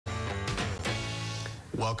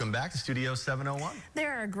Welcome back to Studio 701.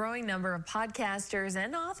 There are a growing number of podcasters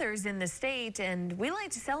and authors in the state, and we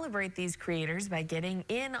like to celebrate these creators by getting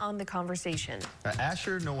in on the conversation.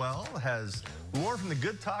 Asher Noel has more from the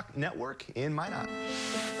Good Talk Network in Minot.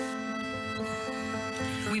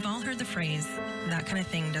 We've all heard the phrase, that kind of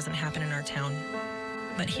thing doesn't happen in our town.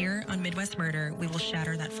 But here on Midwest Murder, we will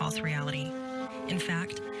shatter that false reality. In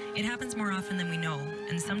fact, it happens more often than we know,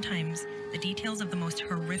 and sometimes the details of the most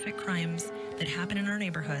horrific crimes that happen in our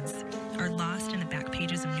neighborhoods are lost in the back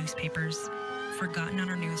pages of newspapers, forgotten on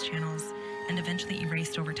our news channels, and eventually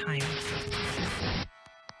erased over time.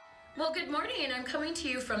 Well, good morning, and I'm coming to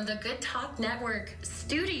you from the Good Talk Network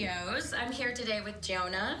studios. I'm here today with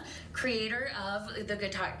Jonah, creator of the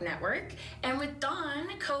Good Talk Network, and with Dawn,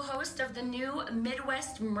 co-host of the new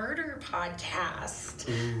Midwest Murder podcast.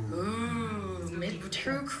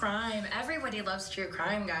 True crime. Everybody loves true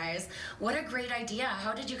crime, guys. What a great idea.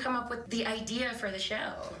 How did you come up with the idea for the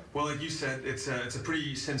show? Well, like you said, it's a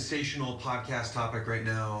pretty sensational podcast topic right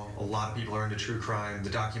now. A lot of people are into true crime, the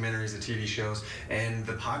documentaries, the TV shows, and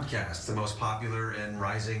the podcasts, the most popular and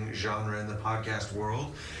rising genre in the podcast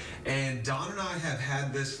world. And Dawn and I have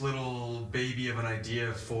had this little baby of an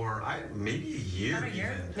idea for maybe a year. About a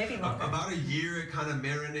year, even. maybe longer. About a year, it kind of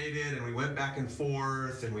marinated, and we went back and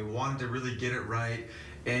forth, and we wanted to really get it right.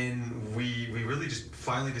 And we really just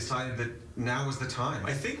finally decided that now was the time.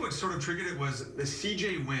 I think what sort of triggered it was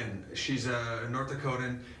CJ Wynn. She's a North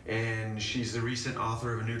Dakotan, and she's the recent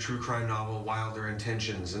author of a new true crime novel, Wilder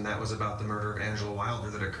Intentions, and that was about the murder of Angela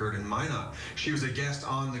Wilder that occurred in Minot. She was a guest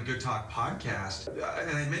on the Good Talk podcast,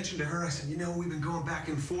 and I mentioned to her, I said, you know, we've been going back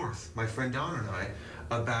and forth, my friend Dawn and I,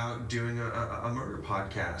 about doing a murder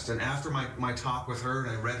podcast. And after my talk with her,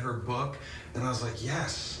 and I read her book, and I was like,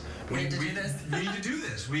 yes, we need to do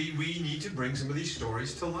this. We need to bring some of these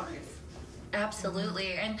stories to life.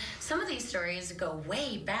 Absolutely. And some of these stories go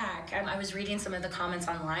way back. I was reading some of the comments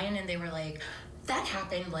online, and they were like, that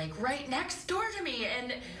happened like right next door to me,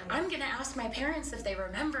 and I'm gonna ask my parents if they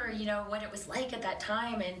remember, you know, what it was like at that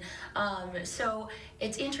time. And so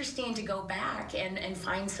it's interesting to go back and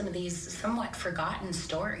find some of these somewhat forgotten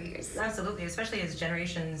stories. Absolutely, especially as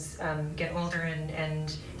generations get older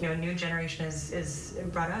and you know, a new generation is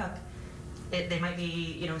brought up. They might be,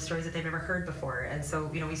 you know, stories that they've never heard before, and so,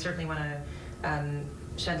 you know, we certainly want to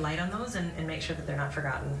shed light on those and make sure that they're not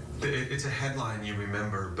forgotten. It's a headline you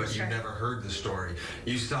remember, but Sure. you never heard the story.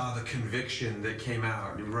 You saw the conviction that came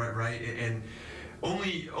out, right? And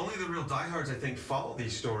only the real diehards, I think, follow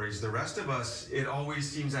these stories. The rest of us, it always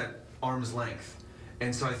seems at arm's length.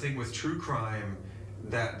 And so I think with true crime,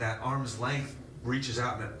 that arm's length reaches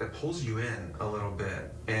out and it pulls you in a little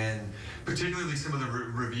bit. And particularly some of the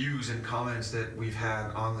reviews and comments that we've had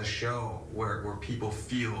on the show where people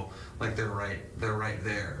feel like they're right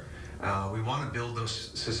there. We want to build those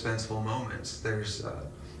suspenseful moments. There's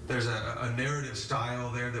a narrative style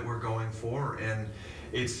there that we're going for, and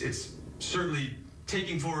it's certainly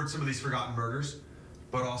taking forward some of these forgotten murders,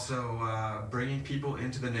 but also bringing people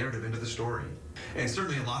into the narrative, into the story. And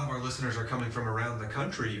certainly a lot of our listeners are coming from around the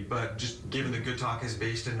country, but just given that Good Talk is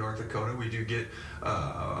based in North Dakota, we do get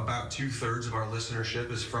about 2/3 of our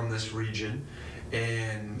listenership is from this region.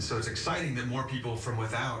 And so it's exciting that more people from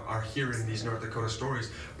without are hearing these North Dakota stories,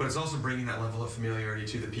 but it's also bringing that level of familiarity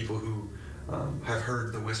to the people who have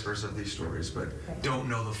heard the whispers of these stories, but don't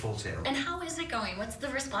know the full tale. And how is it going? What's the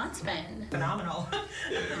response been? Phenomenal.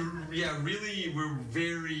 Yeah, really, we're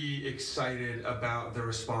very excited about the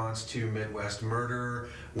response to Midwest Murder.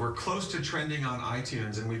 We're close to trending on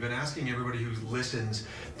iTunes, and we've been asking everybody who listens,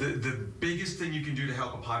 the biggest thing you can do to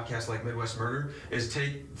help a podcast like Midwest Murder is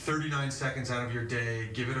take 39 seconds out of your day,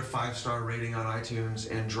 give it a 5-star rating on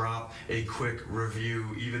iTunes, and drop a quick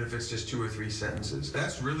review, even if it's just 2 or 3 sentences.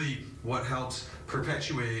 That's really what helps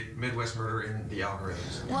perpetuate Midwest Murder in the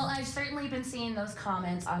algorithms. Well, I've certainly been seeing those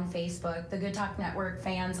comments on Facebook. The Good Talk Network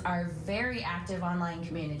fans are very active online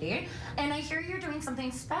community, and I hear you're doing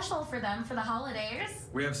something special for them for the holidays.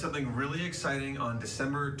 We have something really exciting on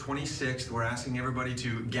December 26th. We're asking everybody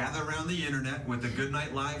to gather around the internet with the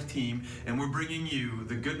Goodnight Live team, and we're bringing you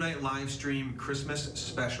the Goodnight Live Stream Christmas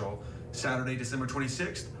Special, Saturday, December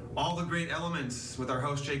 26th. All the great elements with our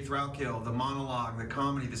host Jake Throwkill, the monologue, the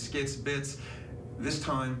comedy, the skits, bits, this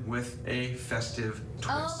time with a festive twist.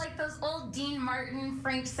 Oh, like those old Dean Martin,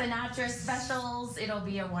 Frank Sinatra specials. It'll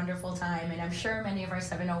be a wonderful time, and I'm sure many of our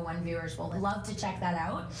 701 viewers will love to check that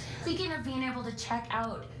out. Speaking of being able to check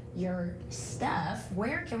out your stuff,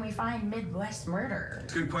 where can we find Midwest Murder?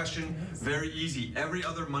 It's a good question. Very easy. Every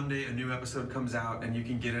other Monday, a new episode comes out, and you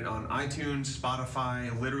can get it on iTunes,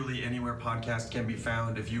 Spotify, literally anywhere podcast can be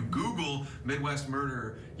found. If you Google Midwest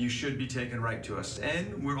Murder, you should be taken right to us.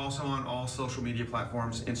 And we're also on all social media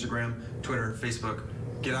platforms, Instagram, Twitter, Facebook.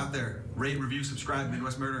 Get out there, rate, review, subscribe,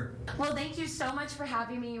 Midwest Murder. Well, thank you so much for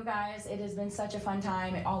having me, you guys. It has been such a fun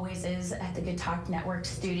time. It always is at the Good Talk Network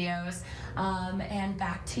studios. And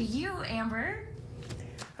back to you, Amber.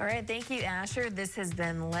 All right, thank you, Asher. This has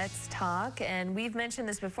been Let's Talk, and we've mentioned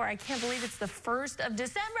this before. I can't believe it's the 1st of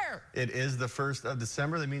December. It is the 1st of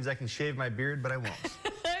December. That means I can shave my beard, but I won't.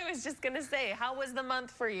 I was just going to say, how was the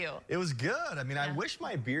month for you? It was good. I mean, I wish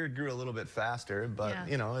my beard grew a little bit faster, but,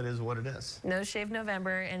 you know, it is what it is. No Shave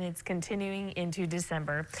November, and it's continuing into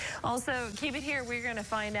December. Also, keep it here. We're going to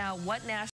find out what national